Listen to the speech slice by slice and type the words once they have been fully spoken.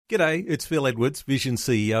G'day, it's Phil Edwards, Vision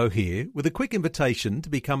CEO here, with a quick invitation to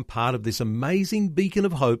become part of this amazing beacon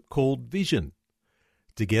of hope called Vision.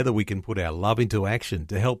 Together we can put our love into action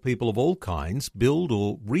to help people of all kinds build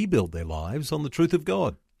or rebuild their lives on the truth of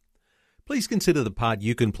God. Please consider the part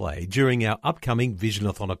you can play during our upcoming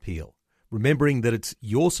Visionathon appeal, remembering that it's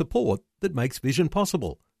your support that makes Vision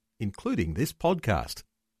possible, including this podcast.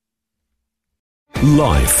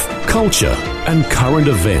 Life, culture, and current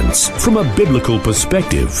events from a biblical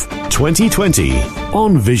perspective. 2020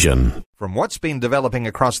 on Vision. From what's been developing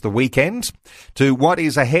across the weekend to what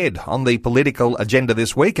is ahead on the political agenda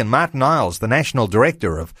this week. And Martin Iles, the National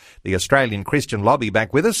Director of the Australian Christian Lobby,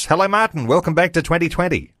 back with us. Hello, Martin. Welcome back to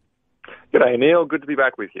 2020. G'day, Neil. Good to be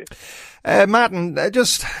back with you. Martin,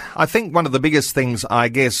 I think one of the biggest things, I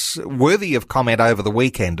guess, worthy of comment over the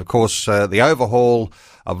weekend, of course, the overhaul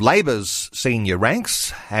of Labor's senior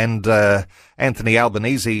ranks, and Anthony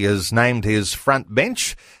Albanese has named his front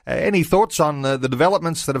bench. Any thoughts on the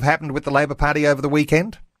developments that have happened with the Labor Party over the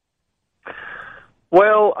weekend?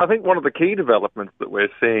 Well, I think one of the key developments that we're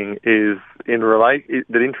seeing is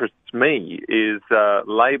that interests me is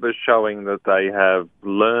Labor showing that they have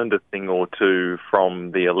learned a thing or two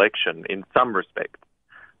from the election in some respects.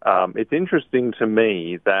 It's interesting to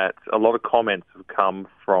me that a lot of comments have come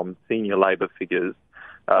from senior Labor figures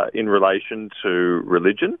in relation to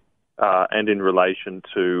religion and in relation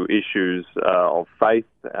to issues of faith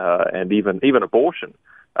and even abortion.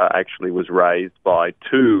 Actually was raised by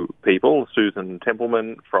two people, Susan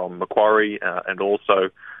Templeman from Macquarie and also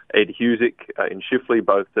Ed Husick in Chifley.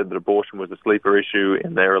 Both said that abortion was a sleeper issue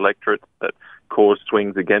in their electorate that caused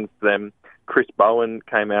swings against them. Chris Bowen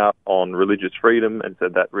came out on religious freedom and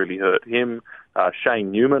said that really hurt him.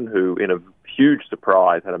 Shane Newman, who in a huge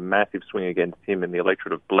surprise had a massive swing against him in the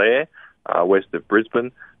electorate of Blair, west of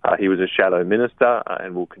Brisbane. He was a shadow minister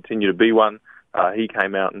and will continue to be one. He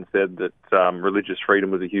came out and said that religious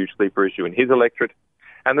freedom was a huge sleeper issue in his electorate.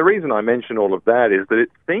 And the reason I mention all of that is that it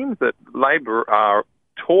seems that Labor are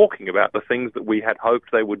talking about the things that we had hoped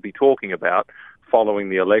they would be talking about following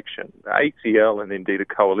the election. ACL and indeed a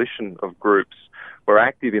coalition of groups were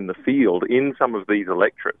active in the field in some of these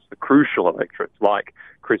electorates, the crucial electorates like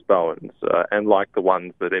Chris Bowen's and like the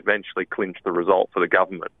ones that eventually clinched the result for the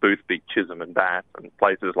government, Boothby, Chisholm and Bass and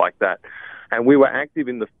places like that. And we were active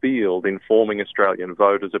in the field informing Australian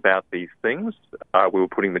voters about these things. We were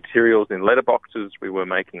putting materials in letterboxes. We were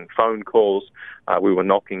making phone calls. We were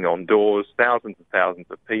knocking on doors, thousands and thousands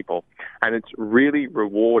of people. And it's really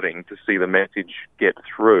rewarding to see the message get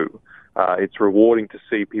through. It's rewarding to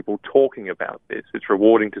see people talking about this. It's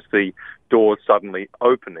rewarding to see doors suddenly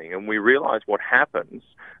opening. And we realise what happens,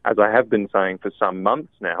 as I have been saying for some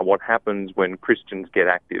months now, what happens when Christians get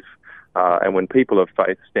active. And when people of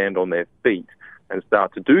faith stand on their feet and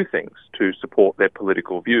start to do things to support their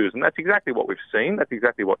political views. And that's exactly what we've seen. That's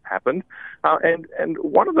exactly what happened. And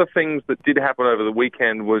one of the things that did happen over the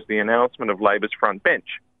weekend was the announcement of Labor's front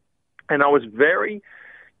bench. And I was very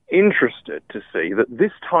interested to see that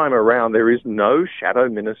this time around there is no shadow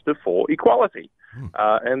minister for equality.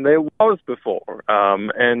 And there was before.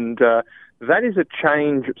 That is a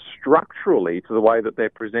change structurally to the way that they're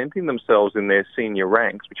presenting themselves in their senior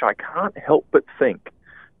ranks, which I can't help but think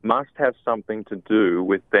must have something to do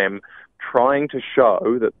with them trying to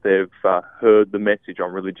show that they've heard the message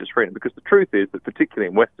on religious freedom. Because the truth is that particularly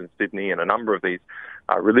in Western Sydney and a number of these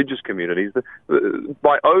religious communities,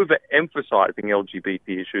 by overemphasising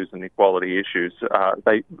LGBT issues and equality issues,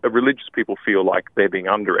 religious people feel like they're being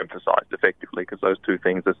underemphasised effectively because those two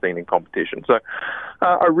things are seen in competition. So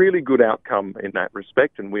a really good outcome in that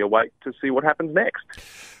respect, and we await to see what happens next.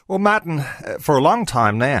 Well, Martin, for a long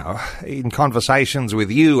time now, in conversations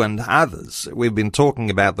with you and others, we've been talking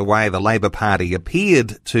about the way the Labor Party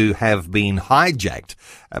appeared to have been hijacked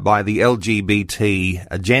by the LGBT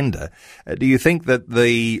agenda. Do you think that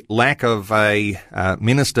the lack of a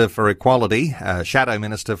Minister for Equality, Shadow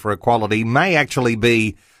Minister for Equality, may actually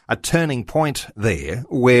be a turning point there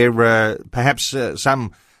where perhaps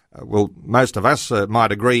most of us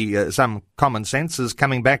might agree some common sense is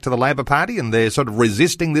coming back to the Labor Party and they're sort of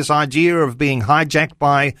resisting this idea of being hijacked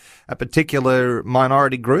by a particular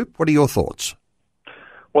minority group? What are your thoughts?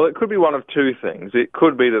 Well, it could be one of two things. It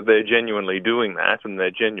could be that they're genuinely doing that and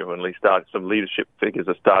they're genuinely some leadership figures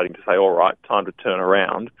are starting to say, all right, time to turn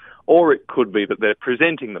around. Or it could be that they're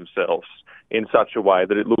presenting themselves in such a way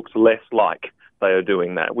that it looks less like they are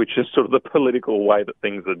doing that, which is sort of the political way that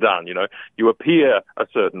things are done. You know, you appear a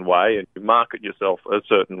certain way and you market yourself a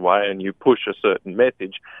certain way and you push a certain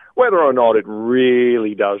message, whether or not it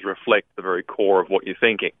really does reflect the very core of what you're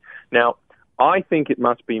thinking. Now, I think it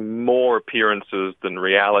must be more appearances than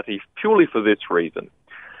reality, purely for this reason.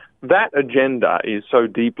 That agenda is so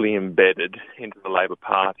deeply embedded into the Labor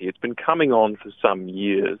Party. It's been coming on for some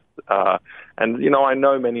years. And, I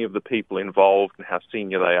know many of the people involved and how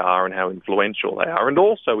senior they are and how influential they are. And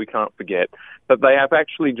also, we can't forget that they have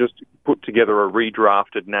actually just put together a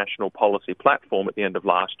redrafted national policy platform at the end of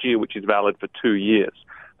last year, which is valid for 2 years.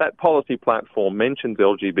 That policy platform mentions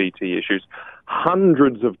LGBT issues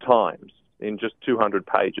hundreds of times in just 200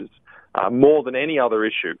 pages. More than any other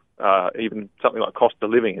issue. Even something like cost of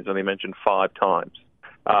living is only mentioned 5 times.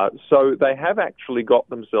 So they have actually got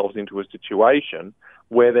themselves into a situation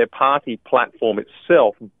where their party platform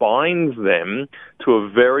itself binds them to a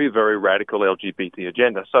very, very radical LGBT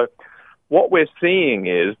agenda. So what we're seeing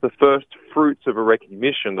is the first fruits of a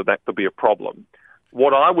recognition that could be a problem.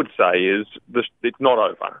 What I would say is it's not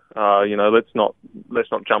over.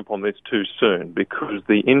 Let's not jump on this too soon, because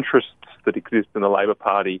the interests that exist in the Labor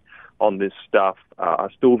Party on this stuff are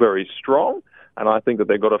still very strong, and I think that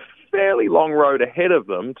they've got a fairly long road ahead of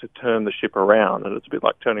them to turn the ship around. And it's a bit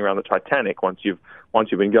like turning around the Titanic. Once you've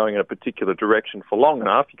been going in a particular direction for long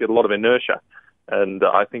enough, you get a lot of inertia. And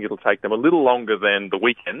I think it'll take them a little longer than the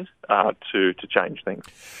weekend to change things.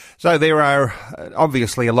 So there are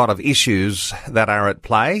obviously a lot of issues that are at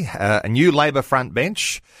play. A new Labor front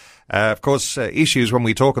bench. Of course, issues when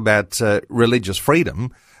we talk about religious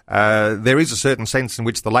freedom. There is a certain sense in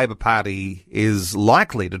which the Labor Party is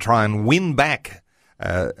likely to try and win back,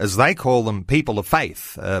 as they call them, people of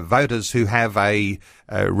faith, voters who have a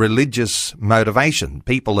religious motivation.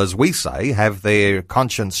 People, as we say, have their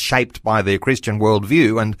conscience shaped by their Christian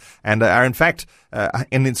worldview and are in fact,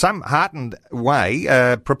 in some heartened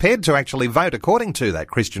way, prepared to actually vote according to that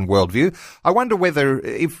Christian worldview. I wonder whether,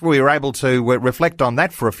 if we were able to reflect on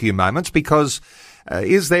that for a few moments, because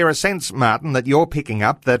is there a sense, Martin, that you're picking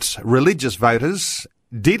up that religious voters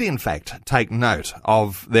did in fact take note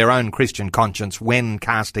of their own Christian conscience when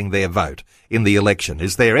casting their vote in the election?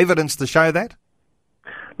 Is there evidence to show that?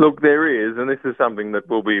 Look, there is, and this is something that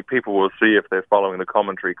people will see if they're following the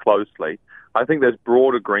commentary closely. I think there's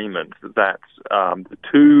broad agreement that the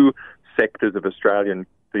two sectors of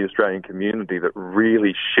the Australian community that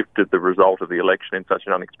really shifted the result of the election in such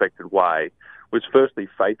an unexpected way was firstly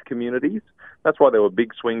faith communities. That's why there were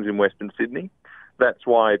big swings in Western Sydney. That's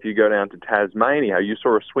why if you go down to Tasmania, you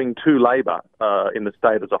saw a swing to Labor in the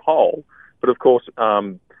state as a whole. But of course,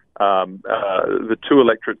 the two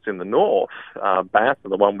electorates in the north, Bath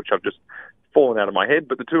and the one which I've just fallen out of my head,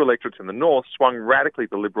 but the two electorates in the north swung radically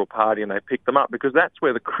to the Liberal Party, and they picked them up because that's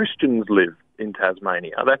where the Christians live in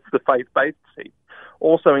Tasmania. That's the faith-based seat.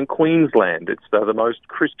 Also in Queensland, it's the most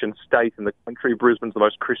Christian state in the country. Brisbane's the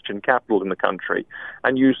most Christian capital in the country.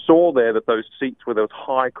 And you saw there that those seats where there was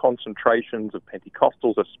high concentrations of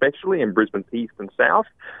Pentecostals, especially in Brisbane's east and south,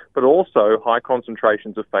 but also high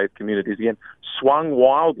concentrations of faith communities, again, swung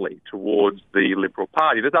wildly towards the Liberal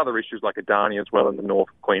Party. There's other issues like Adani as well in the north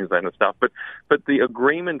of Queensland and stuff, but the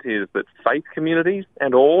agreement is that faith communities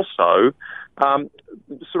and also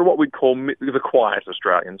sort of what we'd call the quiet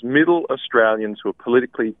Australians, middle Australians who are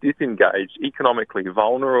politically disengaged, economically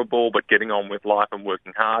vulnerable, but getting on with life and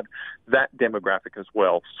working hard, that demographic as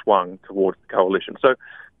well swung towards the coalition. So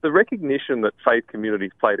the recognition that faith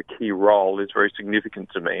communities played a key role is very significant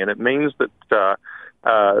to me, and it means that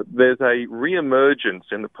there's a re-emergence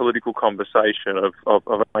in the political conversation of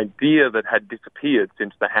an idea that had disappeared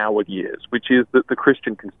since the Howard years, which is that the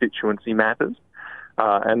Christian constituency matters.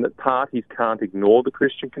 And that parties can't ignore the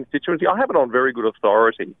Christian constituency. I have it on very good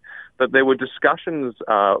authority that there were discussions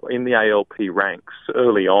in the ALP ranks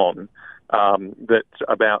early on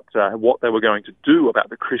about what they were going to do about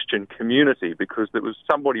the Christian community, because there was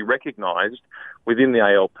somebody recognised within the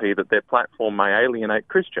ALP that their platform may alienate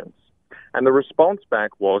Christians. And the response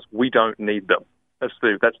back was, we don't need them. That's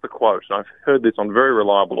the quote. And I've heard this on very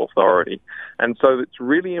reliable authority. And so it's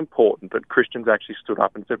really important that Christians actually stood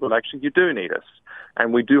up and said, well, actually, you do need us.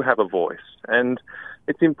 And we do have a voice. And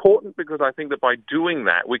it's important because I think that by doing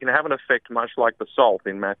that, we can have an effect much like the salt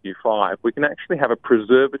in Matthew 5. We can actually have a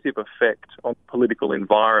preservative effect on the political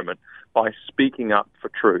environment by speaking up for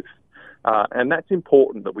truth. And that's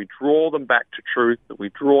important, that we draw them back to truth, that we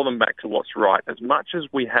draw them back to what's right, as much as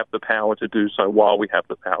we have the power to do so while we have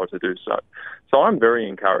the power to do so. So I'm very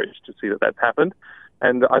encouraged to see that that's happened.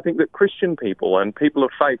 And I think that Christian people and people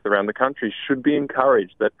of faith around the country should be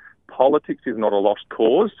encouraged that politics is not a lost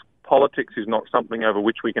cause. Politics is not something over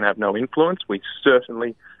which we can have no influence. We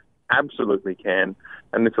certainly, absolutely can.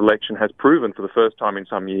 And this election has proven for the first time in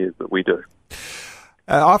some years that we do.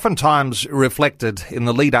 Oftentimes reflected in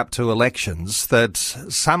the lead up to elections that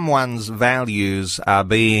someone's values are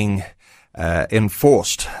being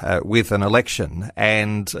enforced with an election,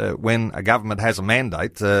 and when a government has a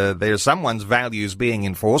mandate, there's someone's values being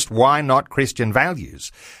enforced. Why not Christian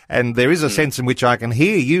values? And there is a sense in which I can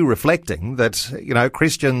hear you reflecting that,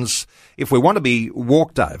 Christians, if we want to be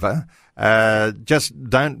walked over, just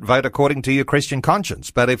don't vote according to your Christian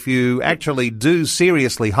conscience. But if you actually do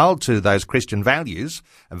seriously hold to those Christian values,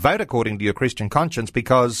 vote according to your Christian conscience,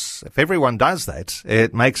 because if everyone does that,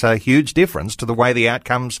 it makes a huge difference to the way the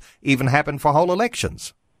outcomes even happen for whole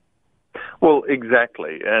elections. Well,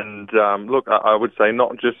 exactly. And look, I would say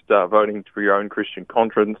not just voting for your own Christian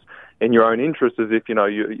conscience in your own interest, as if, you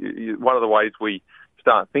one of the ways we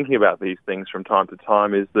start thinking about these things from time to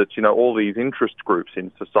time is that, all these interest groups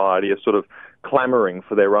in society are sort of clamouring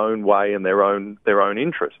for their own way and their own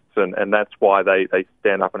interests, and that's why they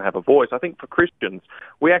stand up and have a voice. I think for Christians,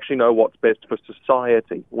 we actually know what's best for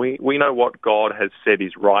society. We know what God has said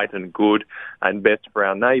is right and good and best for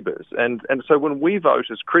our neighbours. And so when we vote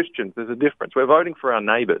as Christians, there's a difference. We're voting for our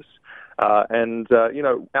neighbours. Our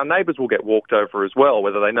neighbours will get walked over as well,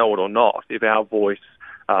 whether they know it or not, if our voice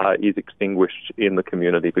is extinguished in the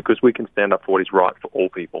community, because we can stand up for what is right for all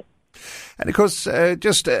people. And of course,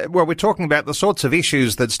 we're talking about the sorts of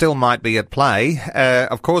issues that still might be at play.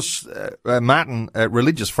 Of course, Martin,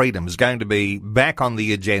 religious freedom is going to be back on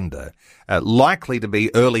the agenda, likely to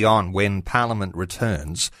be early on when Parliament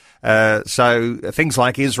returns. So things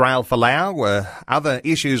like Israel Folau, other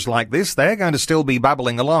issues like this, they're going to still be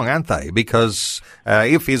bubbling along, aren't they? Because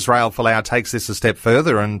if Israel Folau takes this a step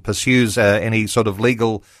further and pursues any sort of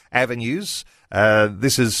legal avenues,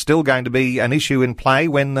 this is still going to be an issue in play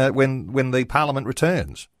when the Parliament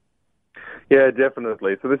returns. Yeah,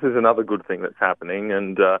 definitely. So this is another good thing that's happening,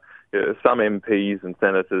 and some MPs and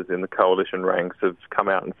senators in the coalition ranks have come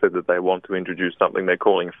out and said that they want to introduce something they're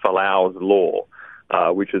calling Folau's Law,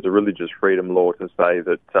 which is a religious freedom law to say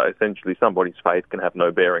that essentially somebody's faith can have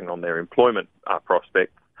no bearing on their employment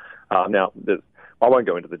prospects. Now, I won't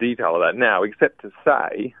go into the detail of that now, except to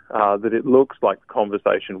say that it looks like the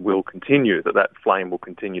conversation will continue, that flame will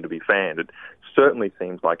continue to be fanned. It certainly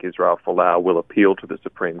seems like Israel Folau will appeal to the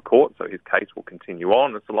Supreme Court, so his case will continue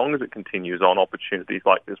on. And so long as it continues on, opportunities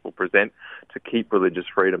like this will present to keep religious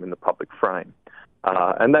freedom in the public frame.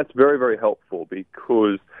 And that's very, very helpful,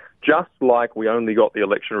 because just like we only got the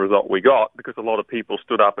election result we got because a lot of people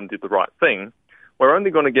stood up and did the right thing, we're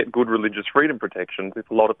only going to get good religious freedom protections if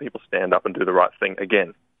a lot of people stand up and do the right thing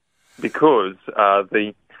again. Because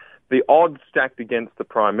the odds stacked against the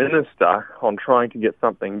Prime Minister on trying to get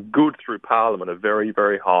something good through Parliament are very,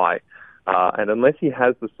 very high. And unless he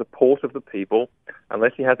has the support of the people,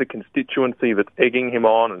 unless he has a constituency that's egging him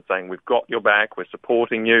on and saying, we've got your back, we're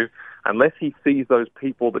supporting you, unless he sees those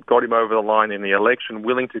people that got him over the line in the election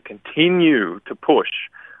willing to continue to push,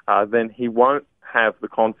 then he won't have the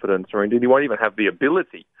confidence, or indeed he won't even have the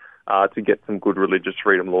ability to get some good religious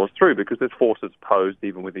freedom laws through, because there's forces opposed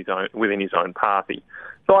even within his own party.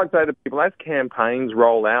 So I'd say to people, as campaigns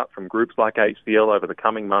roll out from groups like HCL over the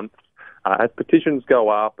coming months, as petitions go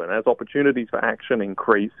up and as opportunities for action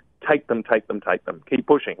increase, take them. Keep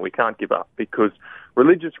pushing. We can't give up, because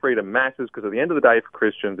religious freedom matters, because at the end of the day for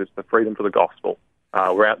Christians, it's the freedom for the gospel.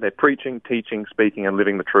 We're out there preaching, teaching, speaking and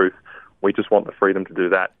living the truth. We just want the freedom to do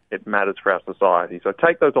that. It matters for our society. So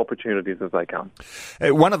take those opportunities as they come.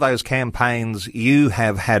 One of those campaigns you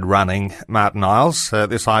have had running, Martin Iles,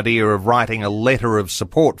 this idea of writing a letter of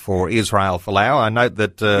support for Israel Folau. I note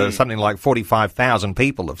that something like 45,000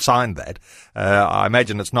 people have signed that. I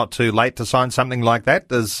imagine it's not too late to sign something like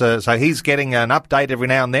that. So he's getting an update every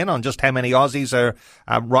now and then on just how many Aussies are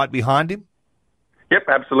right behind him? Yep,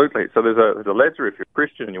 absolutely. So there's a letter. If you're a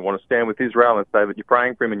Christian and you want to stand with Israel and say that you're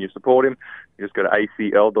praying for him and you support him, you just go to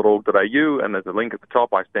acl.org.au and there's a link at the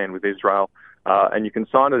top, I Stand With Israel, and you can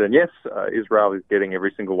sign it. And yes, Israel is getting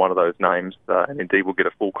every single one of those names, and indeed we'll get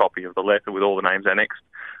a full copy of the letter with all the names annexed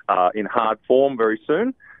in hard form very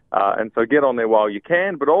soon. And so get on there while you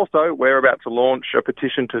can. But also, we're about to launch a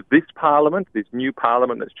petition to this Parliament, this new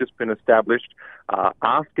Parliament that's just been established,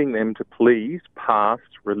 asking them to please pass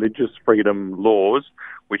religious freedom laws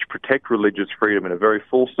which protect religious freedom in a very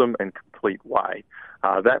fulsome and complete way.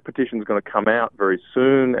 That petition is going to come out very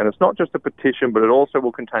soon, and it's not just a petition, but it also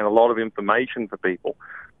will contain a lot of information for people,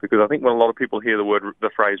 because I think when a lot of people hear the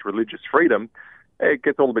phrase religious freedom, it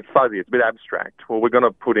gets all a bit fuzzy, it's a bit abstract. Well, we're going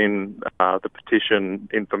to put in the petition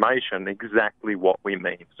information exactly what we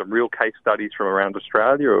mean. Some real case studies from around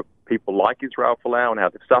Australia of people like Israel Folau and how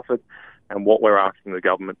they've suffered, and what we're asking the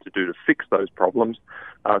government to do to fix those problems.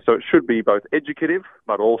 So it should be both educative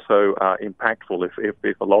but also impactful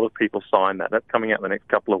if a lot of people sign that. That's coming out in the next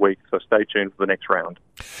couple of weeks, so stay tuned for the next round.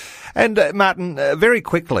 And Martin, very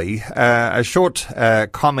quickly, a short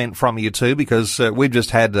comment from you too, because we've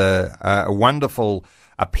just had a wonderful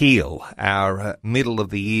appeal, our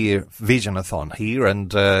middle-of-the-year Visionathon here,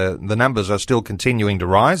 and the numbers are still continuing to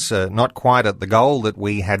rise, not quite at the goal that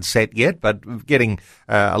we had set yet, but getting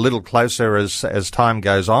a little closer as time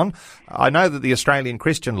goes on. I know that the Australian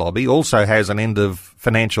Christian Lobby also has an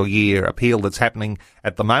end-of-financial year appeal that's happening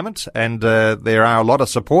at the moment, and there are a lot of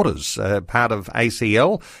supporters, part of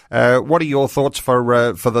ACL. What are your thoughts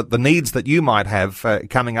for the needs that you might have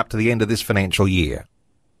coming up to the end of this financial year?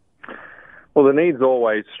 Well, the need's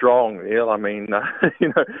always strong, Neil. I mean,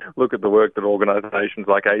 look at the work that organisations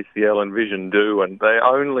like ACL and Vision do, and they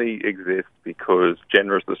only exist because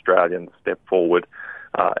generous Australians step forward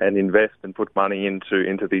and invest and put money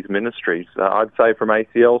into these ministries. I'd say from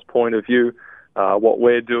ACL's point of view, what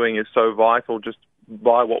we're doing is so vital just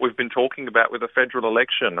by what we've been talking about with the federal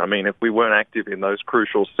election. I mean, if we weren't active in those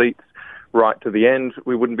crucial seats right to the end,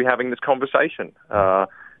 we wouldn't be having this conversation.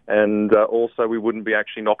 And also we wouldn't be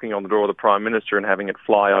actually knocking on the door of the Prime Minister and having it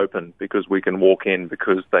fly open because we can walk in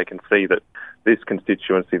because they can see that this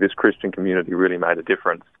constituency, this Christian community really made a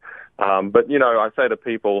difference. But, I say to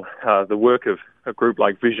people, the work of a group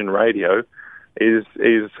like Vision Radio is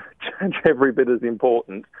every bit as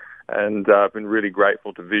important. And I've been really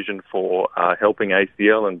grateful to Vision for helping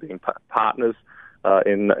ACL and being partners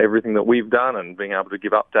in everything that we've done and being able to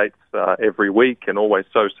give updates every week and always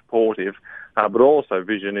so supportive. But also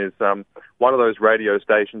Vision is one of those radio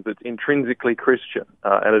stations that's intrinsically Christian,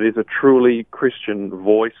 and it is a truly Christian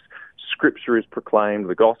voice. Scripture is proclaimed,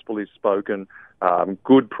 the gospel is spoken,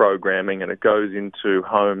 good programming, and it goes into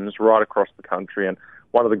homes right across the country. And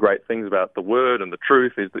one of the great things about the word and the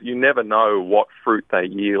truth is that you never know what fruit they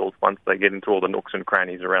yield once they get into all the nooks and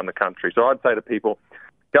crannies around the country. So I'd say to people,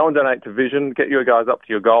 go and donate to Vision, get you guys up to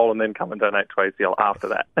your goal, and then come and donate to ACL after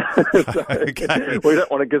that. Okay. We don't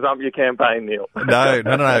want to gazump your campaign, Neil.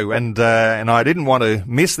 No. And I didn't want to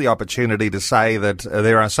miss the opportunity to say that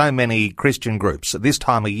there are so many Christian groups at this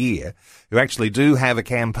time of year who actually do have a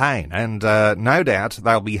campaign. And no doubt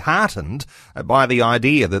they'll be heartened by the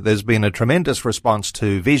idea that there's been a tremendous response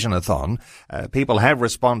to Visionathon. People have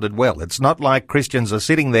responded well. It's not like Christians are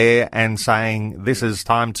sitting there and saying this is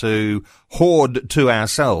time to hoard to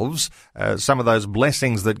ourselves some of those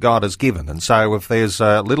blessings that God has given. And so if there's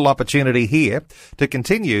a little opportunity here to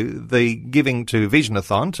continue the giving to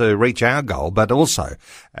Visionathon to reach our goal, but also,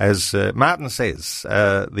 as Martin says,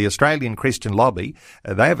 the Australian Christian Lobby,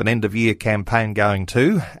 they have an end-of-year campaign going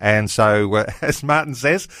too. And so, as Martin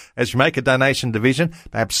says, as you make a donation to Vision,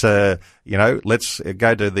 perhaps, let's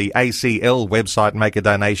go to the ACL website and make a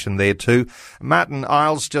donation there too. Martin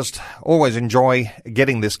Iles, just always enjoy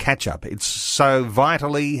getting this catch-up. It's so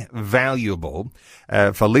vitally valuable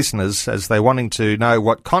for listeners as they're wanting to know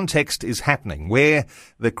what context is happening, where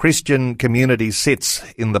the Christian community sits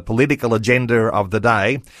in the political agenda of the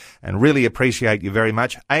day, and really appreciate you very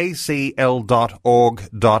much. acl.org.au.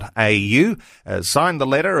 Sign the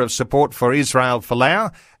letter of support for Israel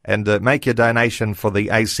Folau and make your donation for the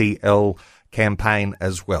ACL campaign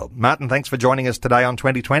as well. Martin, thanks for joining us today on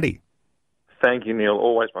 2020. Thank you, Neil.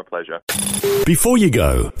 Always my pleasure. Before you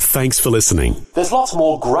go, thanks for listening. There's lots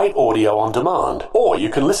more great audio on demand, or you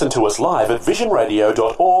can listen to us live at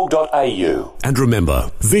visionradio.org.au. And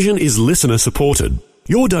remember, Vision is listener supported.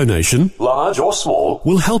 Your donation, large or small,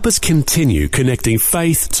 will help us continue connecting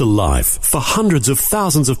faith to life for hundreds of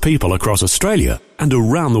thousands of people across Australia and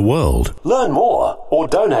around the world. Learn more or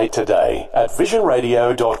donate today at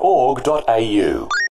visionradio.org.au.